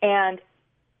 And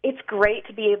it's great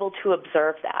to be able to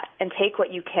observe that and take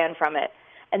what you can from it,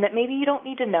 and that maybe you don't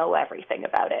need to know everything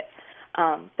about it,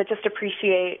 but just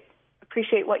appreciate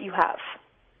what you have.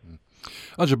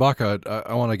 Angelo Baca,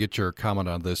 I want to get your comment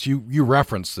on this. You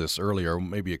referenced this earlier,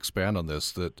 maybe expand on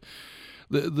this, that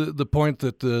the point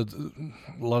that a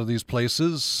lot of these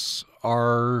places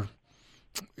are,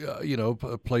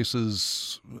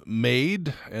 places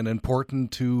made and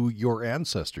important to your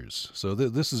ancestors. So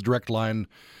this is direct line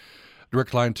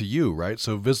to you, right?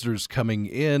 So visitors coming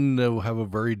in have a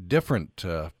very different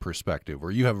perspective,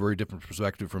 or you have a very different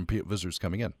perspective from visitors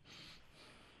coming in.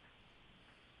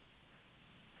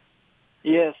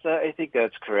 Yes, I think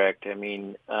that's correct. I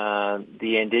mean,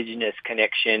 the indigenous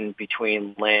connection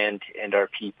between land and our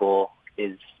people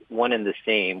is one and the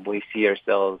same. We see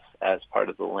ourselves as part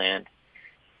of the land,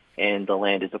 and the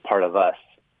land is a part of us.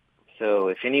 So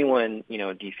if anyone,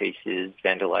 defaces,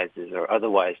 vandalizes, or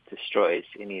otherwise destroys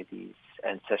any of these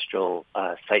ancestral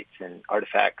sites and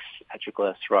artifacts,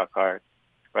 petroglyphs, rock art,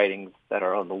 writings that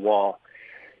are on the wall,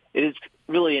 it is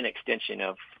really an extension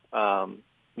of,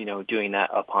 doing that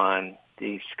upon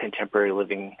these contemporary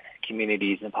living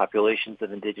communities and populations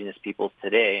of indigenous peoples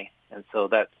today. And so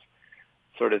that's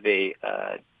sort of a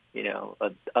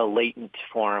latent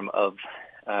form of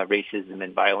racism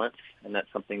and violence, and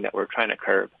that's something that we're trying to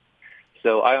curb.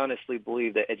 So I honestly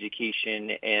believe that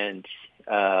education and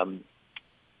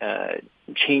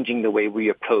changing the way we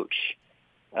approach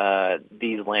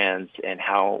these lands and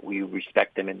how we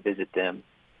respect them and visit them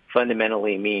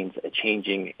fundamentally means a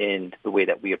changing in the way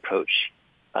that we approach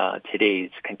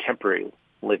today's contemporary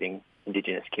living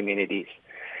indigenous communities.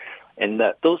 And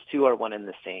that those two are one and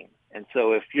the same. And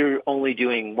so if you're only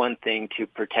doing one thing to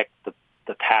protect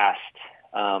the past,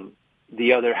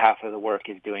 the other half of the work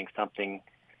is doing something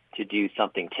to do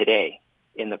something today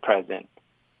in the present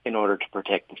in order to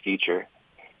protect the future.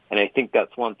 And I think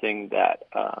that's one thing that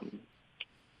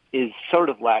is sort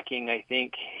of lacking, I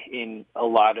think, in a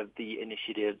lot of the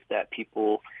initiatives that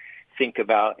people think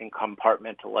about in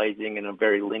compartmentalizing in a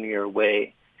very linear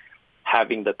way,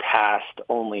 having the past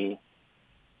only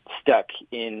stuck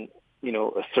in,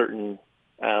 a certain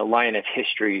line of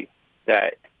history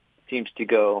that seems to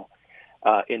go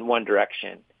in one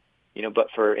direction. But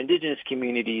for indigenous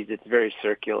communities, it's very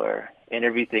circular and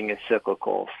everything is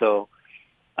cyclical. So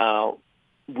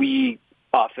we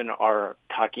often are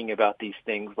talking about these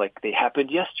things like they happened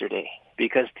yesterday,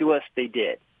 because to us they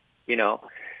did.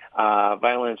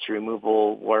 Violence,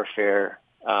 removal, warfare,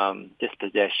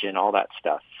 dispossession, all that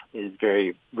stuff is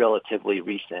very relatively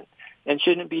recent and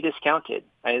shouldn't be discounted.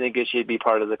 I think it should be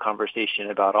part of the conversation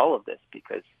about all of this,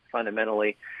 because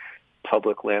fundamentally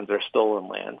public lands are stolen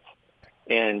lands.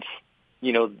 And,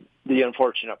 the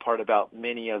unfortunate part about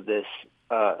many of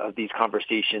these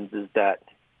conversations is that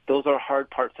those are hard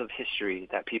parts of history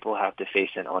that people have to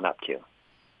face and own up to.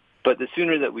 But the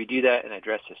sooner that we do that and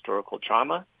address historical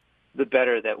trauma, the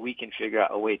better that we can figure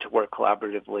out a way to work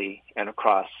collaboratively and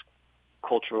across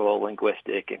cultural,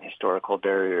 linguistic, and historical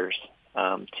barriers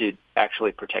to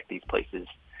actually protect these places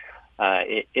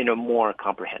in a more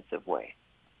comprehensive way.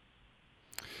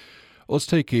 Let's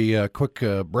take a quick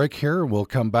break here. We'll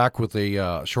come back with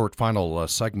a short final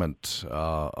segment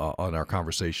on our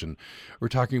conversation. We're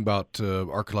talking about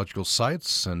archaeological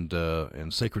sites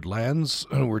and sacred lands.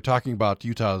 We're talking about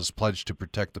Utah's pledge to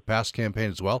protect the past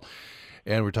campaign as well.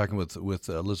 And we're talking with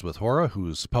Elizabeth Hora,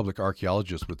 who's public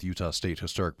archaeologist with Utah State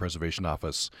Historic Preservation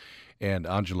Office, and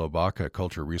Angelo Baca,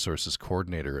 Cultural Resources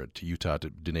Coordinator at Utah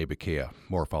Dene Baca.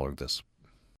 More following this.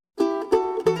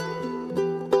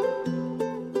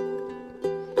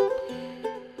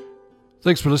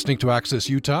 Thanks for listening to Access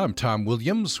Utah. I'm Tom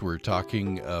Williams. We're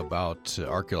talking about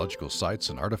archaeological sites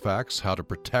and artifacts, how to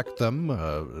protect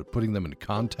them, putting them in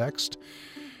context.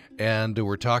 And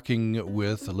we're talking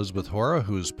with Elizabeth Hora,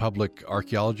 who's public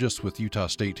archaeologist with Utah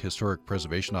State Historic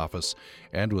Preservation Office,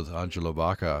 and with Angelo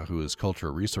Baca, who is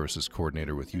Cultural Resources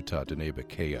Coordinator with Utah Dene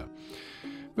Baca.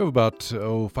 We have about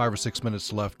 5 or 6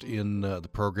 minutes left in the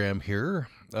program here.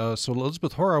 So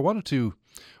Elizabeth Hora, I want to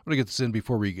get this in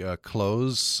before we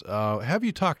close. Have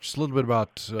you talked just a little bit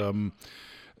about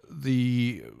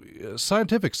the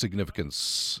scientific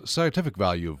significance, scientific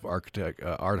value of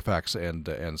artifacts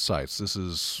and sites? This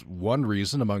is one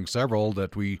reason among several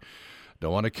that we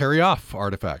don't want to carry off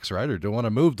artifacts, right, or don't want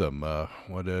to move them.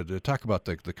 Want to talk about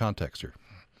the context here.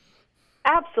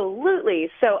 Absolutely.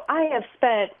 So I have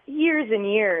spent years and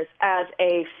years as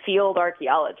a field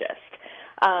archaeologist.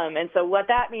 And so what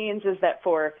that means is that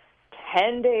for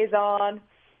 10 days on,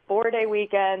 4-day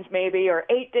weekends maybe, or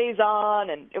 8 days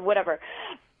on, and whatever,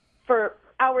 for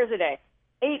hours a day,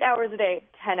 8 hours a day,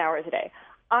 10 hours a day,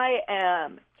 I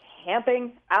am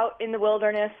camping out in the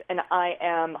wilderness, and I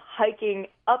am hiking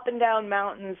up and down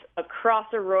mountains, across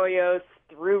arroyos,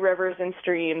 through rivers and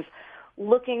streams,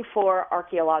 looking for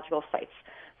archaeological sites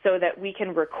so that we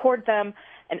can record them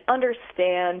and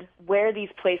understand where these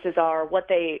places are, what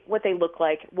they look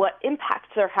like, what impacts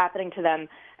are happening to them,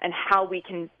 and how we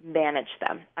can manage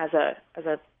them as a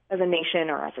nation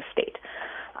or as a state.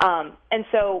 And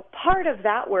so part of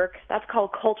that work, that's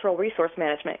called cultural resource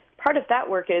management. Part of that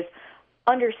work is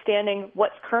understanding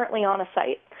what's currently on a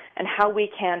site and how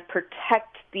we can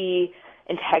protect the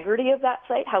integrity of that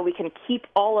site, how we can keep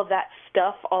all of that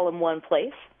stuff all in one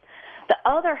place. The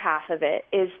other half of it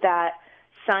is that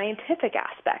scientific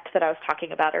aspect that I was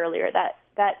talking about earlier,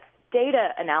 that data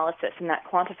analysis and that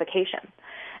quantification.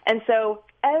 And so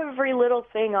every little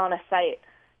thing on a site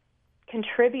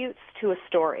contributes to a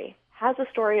story, has a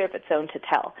story of its own to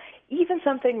tell. Even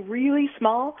something really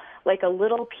small, like a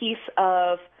little piece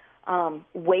of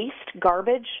waste,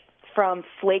 garbage from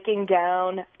flaking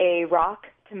down a rock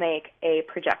to make a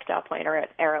projectile point or an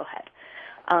arrowhead.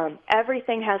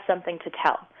 Everything has something to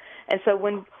tell. And so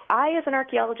when I, as an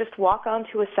archaeologist, walk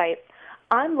onto a site,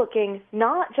 I'm looking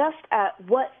not just at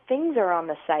what things are on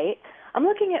the site, I'm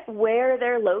looking at where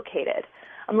they're located.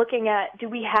 I'm looking at, do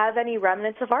we have any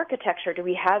remnants of architecture? Do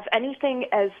we have anything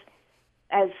as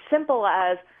simple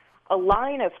as a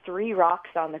line of 3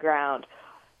 rocks on the ground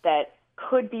that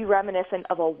could be reminiscent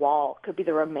of a wall, could be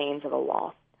the remains of a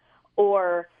wall?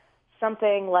 Or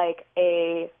something like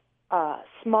a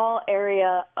small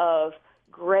area of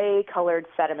gray-colored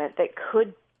sediment that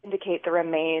could indicate the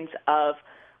remains of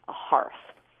a hearth,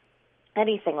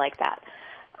 anything like that.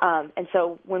 And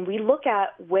so when we look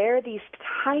at where these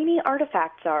tiny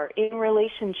artifacts are in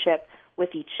relationship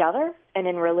with each other and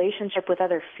in relationship with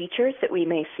other features that we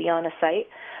may see on a site,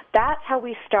 that's how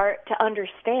we start to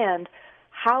understand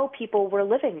how people were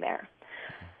living there.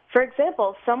 For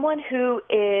example, someone who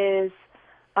is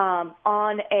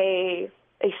on a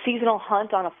seasonal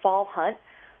hunt, on a fall hunt,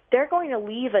 they're going to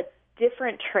leave a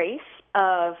different trace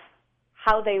of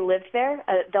how they lived there.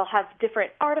 They'll have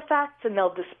different artifacts, and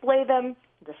they'll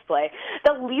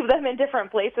they'll leave them in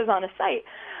different places on a site,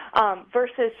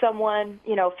 versus someone,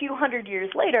 a few hundred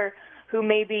years later who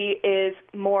maybe is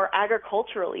more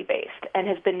agriculturally based and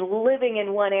has been living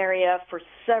in one area for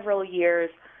several years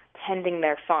tending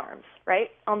their farms, right?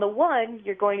 On the one,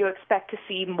 you're going to expect to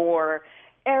see more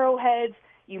arrowheads.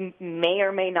 You may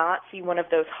or may not see one of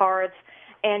those hearths,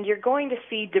 and you're going to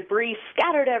see debris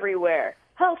scattered everywhere,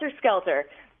 helter-skelter,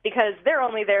 because they're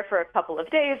only there for a couple of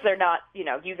days. They're not,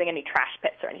 using any trash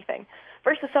pits or anything.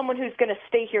 Versus someone who's going to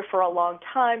stay here for a long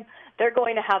time, they're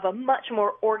going to have a much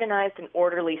more organized and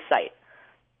orderly site.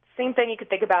 Same thing you could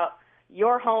think about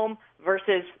your home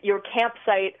versus your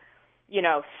campsite,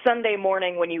 Sunday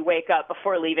morning when you wake up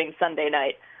before leaving Sunday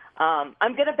night.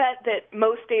 I'm going to bet that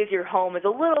most days your home is a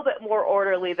little bit more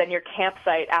orderly than your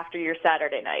campsite after your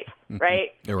Saturday night,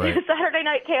 right? You're right. Saturday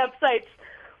night campsites,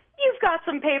 you've got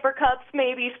some paper cups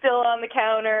maybe still on the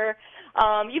counter.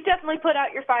 You've definitely put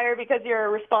out your fire because you're a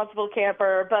responsible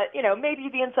camper, but, maybe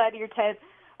the inside of your tent,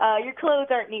 your clothes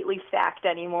aren't neatly stacked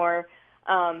anymore,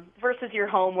 versus your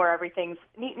home where everything's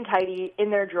neat and tidy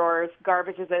in their drawers.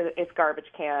 Garbage is its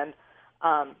garbage can.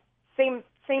 Same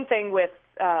thing with,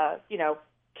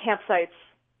 campsites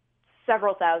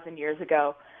several thousand years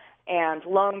ago and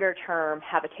longer-term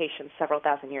habitations several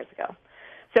thousand years ago.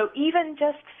 So even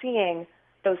just seeing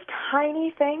those tiny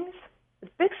things, the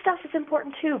big stuff is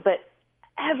important too, but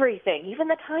everything, even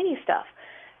the tiny stuff,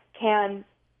 can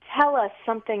tell us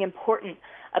something important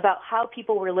about how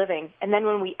people were living. And then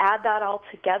when we add that all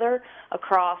together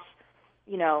across,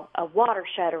 a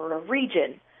watershed or a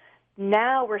region,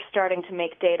 now we're starting to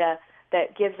make data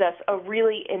that gives us a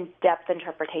really in-depth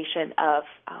interpretation of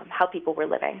how people were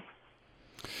living.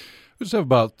 We just have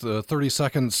about 30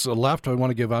 seconds left. I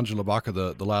want to give Angelo Baca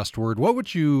the last word.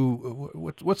 What's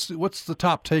the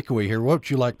top takeaway here? What would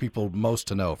you like people most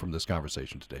to know from this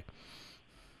conversation today?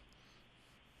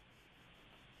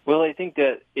 Well, I think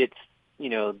that it's,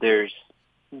 there's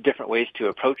different ways to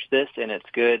approach this, and it's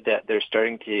good that there's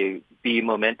starting to be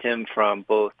momentum from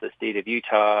both the state of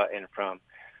Utah and from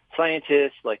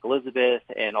scientists like Elizabeth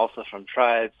and also from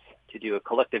tribes to do a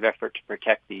collective effort to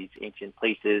protect these ancient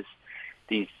places,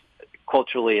 these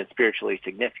culturally and spiritually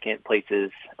significant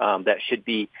places that should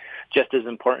be just as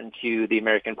important to the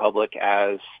American public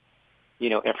as,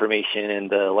 information in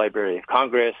the Library of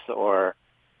Congress or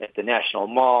at the National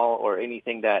Mall or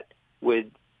anything that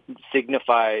would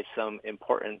signify some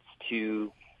importance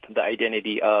to the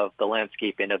identity of the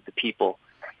landscape and of the people.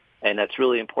 And that's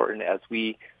really important as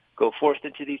we go forth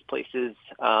into these places,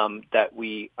 that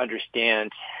we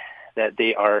understand that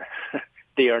they are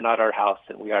not our house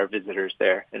and we are visitors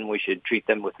there, and we should treat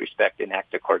them with respect and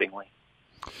act accordingly.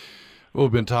 Well,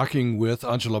 we've been talking with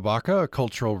Angelo Baca, a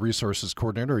Cultural Resources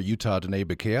Coordinator at Utah Dene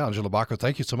Baca. Angelo Baca,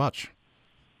 thank you so much.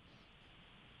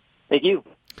 Thank you.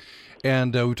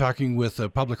 And we're talking with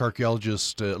public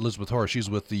archaeologist Elizabeth Hora. She's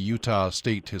with the Utah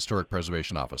State Historic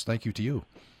Preservation Office. Thank you to you.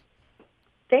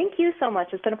 Thank you so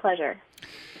much. It's been a pleasure.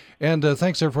 And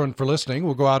thanks, everyone, for listening.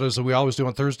 We'll go out as we always do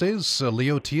on Thursdays,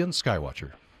 Leo T. and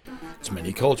Skywatcher. It's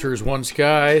many cultures, one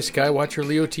sky. Skywatcher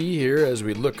Leo T here as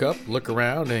we look up, look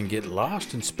around, and get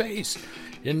lost in space.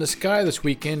 In the sky this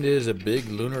weekend is a big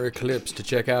lunar eclipse to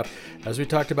check out. As we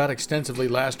talked about extensively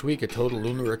last week, a total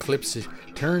lunar eclipse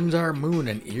turns our moon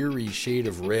an eerie shade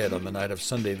of red on the night of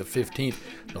Sunday the 15th.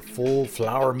 The full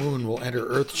flower moon will enter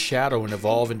Earth's shadow and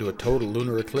evolve into a total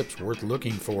lunar eclipse worth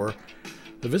looking for.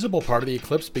 The visible part of the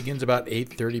eclipse begins about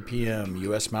 8:30 p.m.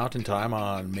 U.S. Mountain Time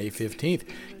on May 15th.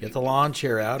 Get the lawn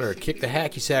chair out or kick the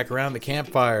hacky sack around the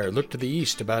campfire. Look to the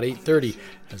east about 8:30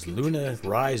 as Luna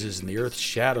rises and the Earth's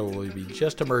shadow will be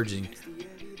just emerging.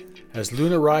 As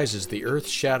Luna rises, the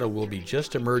Earth's shadow will be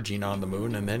just emerging on the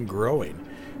moon and then growing,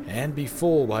 and be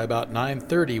full by about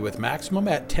 9:30 with maximum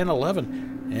at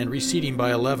 10:11 and receding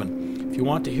by 11. If you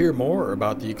want to hear more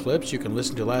about the eclipse, you can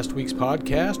listen to last week's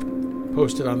podcast,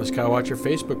 posted on the Skywatcher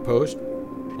Facebook post.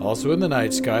 Also in the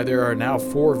night sky, there are now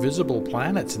 4 visible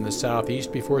planets in the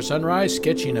southeast before sunrise,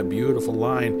 sketching a beautiful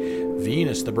line.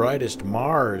 Venus, the brightest,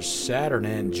 Mars, Saturn,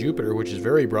 and Jupiter, which is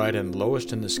very bright and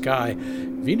lowest in the sky.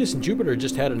 Venus and Jupiter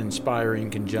just had an inspiring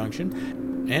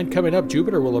conjunction. And coming up,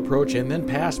 Jupiter will approach and then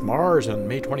pass Mars on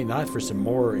May 29th for some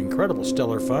more incredible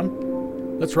stellar fun.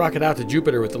 Let's rocket out to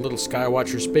Jupiter with the little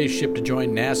Skywatcher spaceship to join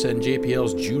NASA and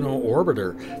JPL's Juno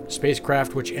orbiter. The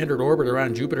spacecraft, which entered orbit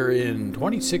around Jupiter in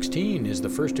 2016, is the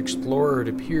first explorer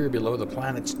to peer below the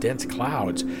planet's dense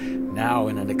clouds. Now,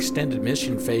 in an extended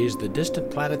mission phase, the distant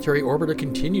planetary orbiter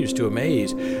continues to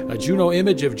amaze. A Juno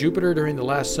image of Jupiter during the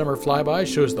last summer flyby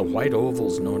shows the white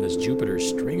ovals known as Jupiter's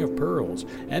string of pearls,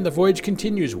 and the voyage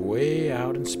continues way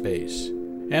out in space.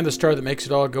 And the star that makes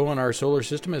it all go in our solar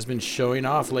system has been showing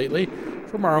off lately.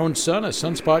 From our own sun, a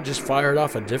sunspot just fired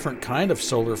off a different kind of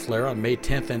solar flare on May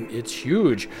 10th, and it's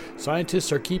huge. Scientists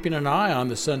are keeping an eye on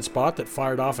the sunspot that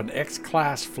fired off an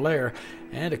X-class flare,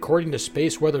 and according to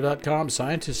spaceweather.com,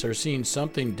 scientists are seeing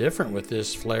something different with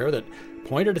this flare that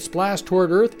pointed its blast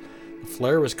toward Earth. The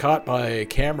flare was caught by a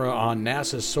camera on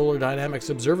NASA's Solar Dynamics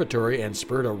Observatory and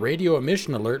spurred a radio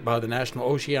emission alert by the National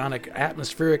Oceanic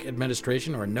Atmospheric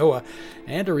Administration, or NOAA,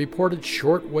 and a reported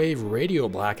shortwave radio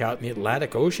blackout in the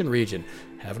Atlantic Ocean region,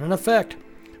 having an effect.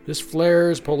 This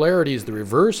flare's polarity is the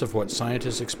reverse of what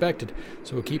scientists expected,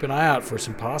 so we'll keep an eye out for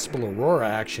some possible aurora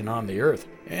action on the Earth.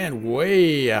 And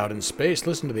way out in space,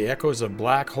 listen to the echoes of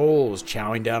black holes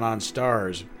chowing down on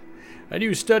stars. A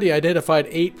new study identified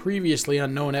 8 previously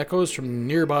unknown echoes from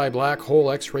nearby black hole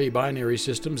X-ray binary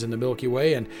systems in the Milky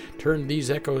Way and turned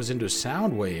these echoes into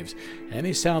sound waves. And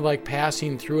they sound like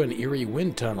passing through an eerie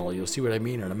wind tunnel. You'll see what I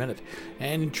mean in a minute.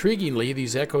 And intriguingly,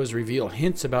 these echoes reveal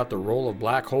hints about the role of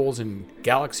black holes in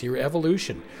galaxy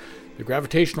evolution. The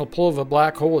gravitational pull of a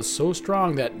black hole is so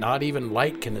strong that not even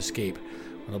light can escape.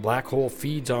 When a black hole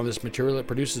feeds on this material, it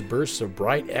produces bursts of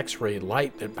bright X-ray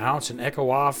light that bounce and echo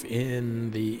off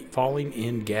in the falling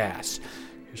in gas.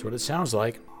 Here's what it sounds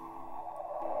like.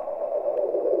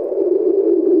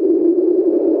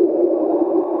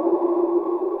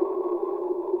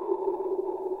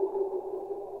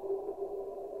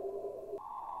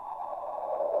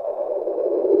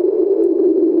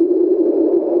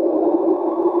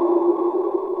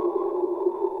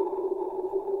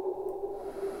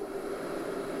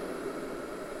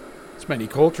 Many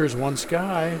cultures, one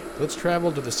sky. Let's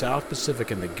travel to the South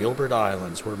Pacific and the Gilbert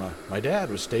Islands, where my dad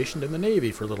was stationed in the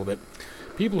Navy for a little bit.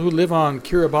 People who live on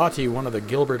Kiribati, one of the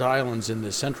Gilbert Islands in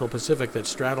the Central Pacific that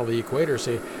straddle the equator,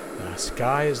 say the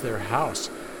sky is their house.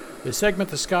 They segment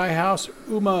the sky house,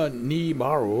 Uma Ni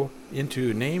Maru,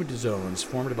 into named zones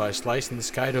formed by slicing the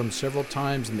sky dome several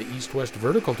times in the east-west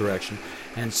vertical direction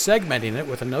and segmenting it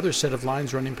with another set of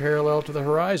lines running parallel to the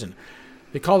horizon.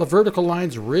 They call the vertical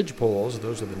lines ridge poles,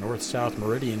 those are the north-south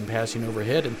meridian passing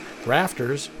overhead, and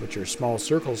rafters, which are small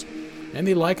circles, and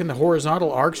they liken the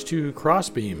horizontal arcs to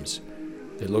crossbeams.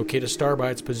 They locate a star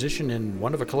by its position in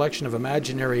one of a collection of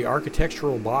imaginary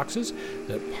architectural boxes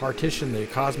that partition the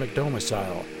cosmic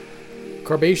domicile.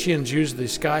 Carbatians use the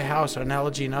sky house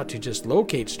analogy not to just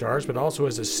locate stars, but also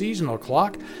as a seasonal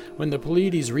clock. When the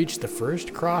Pleiades reach the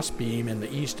first crossbeam in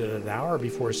the east at an hour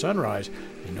before sunrise,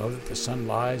 they know that the sun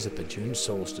lies at the June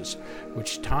solstice,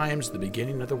 which times the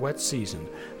beginning of the wet season.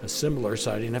 A similar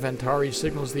sighting of Antares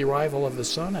signals the arrival of the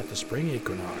sun at the spring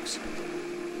equinox.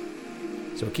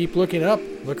 So keep looking up,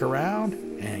 look around,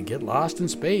 and get lost in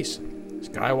space.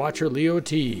 Skywatcher Leo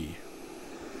T.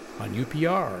 on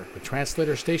UPR, the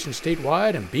translator station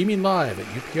statewide and beaming live at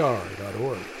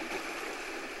upr.org.